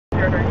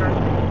If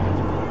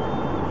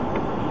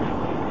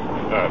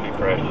you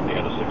crashed at the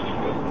end of 60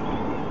 foot,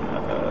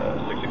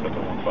 60 foot to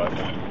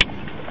 151.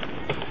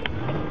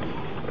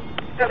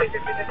 Copy 60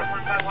 foot to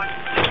 151.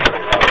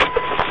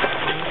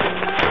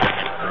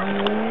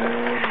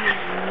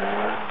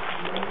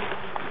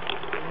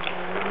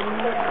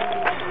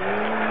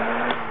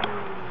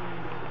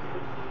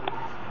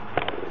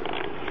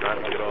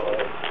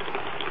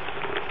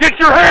 Get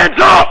your hands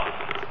up!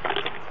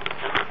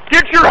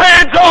 Get your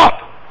hands up!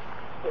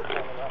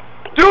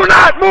 Do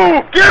not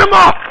move! Get them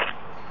up!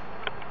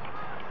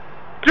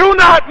 Do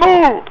not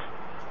move!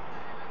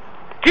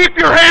 Keep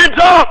your hands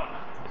up!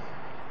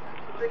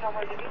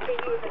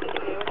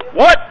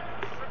 What?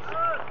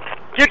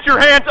 Get your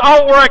hands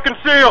out where I can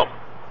see them!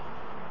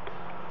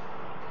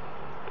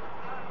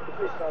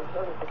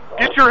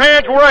 Get your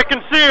hands where I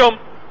can see them!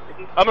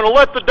 I'm gonna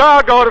let the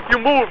dog out if you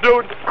move,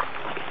 dude.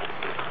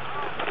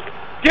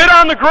 Get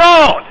on the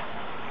ground!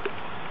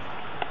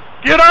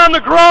 Get on the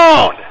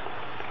ground!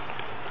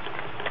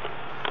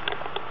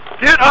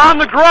 Get on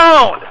the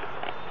ground!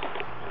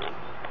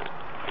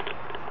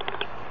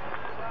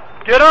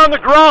 Get on the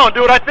ground,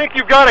 dude. I think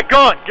you've got a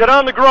gun. Get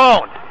on the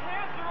ground.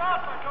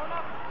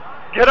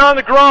 Get on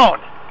the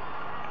ground.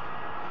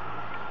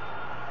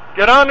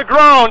 Get on the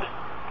ground.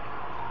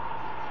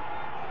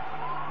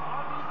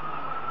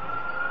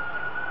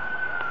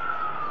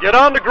 Get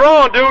on the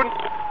ground, dude.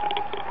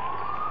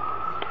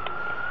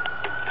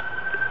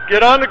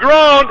 Get on the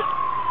ground.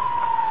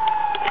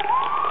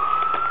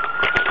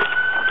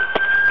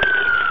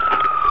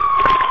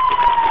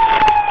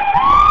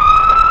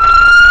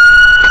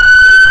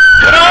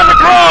 Get on the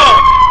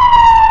ground.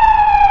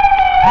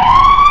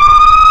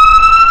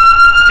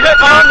 Get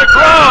on the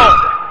ground.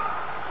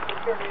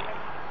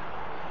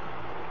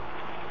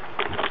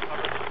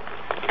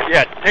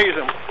 Yeah, tase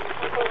him.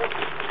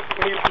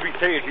 He needs to be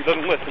tased. He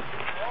doesn't listen.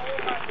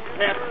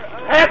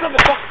 Hands on the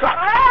fucking car.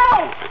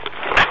 Ow!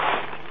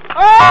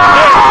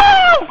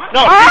 Oh!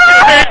 No, keep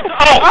your hands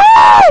out!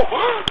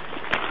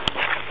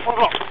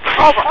 Over!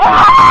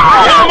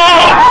 Get him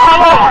off!